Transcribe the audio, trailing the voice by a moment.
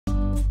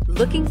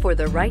Looking for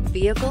the right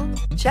vehicle?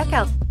 Check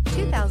out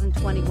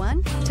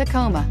 2021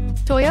 Tacoma.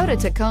 Toyota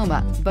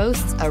Tacoma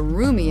boasts a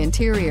roomy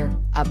interior,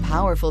 a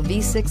powerful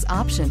V6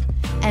 option,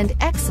 and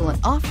excellent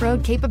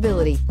off-road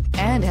capability,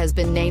 and has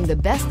been named the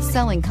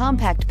best-selling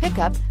compact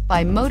pickup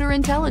by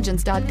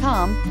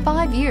MotorIntelligence.com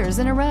 5 years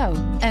in a row,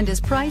 and is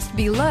priced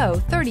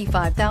below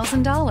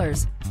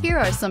 $35,000. Here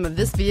are some of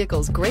this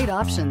vehicle's great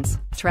options: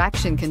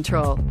 traction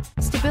control,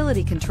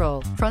 stability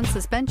control, front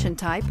suspension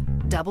type,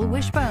 double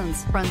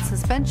wishbones, front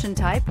suspension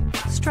type,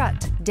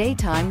 strut,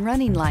 daytime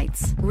running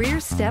lights, rear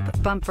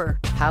step bumper,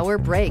 power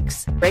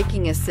brakes,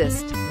 braking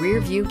assist,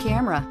 rear view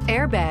camera,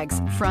 airbags,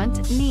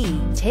 front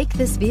knee. Take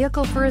this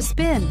vehicle for a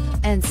spin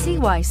and see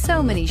why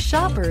so many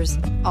shoppers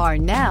are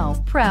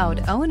now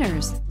proud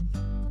owners.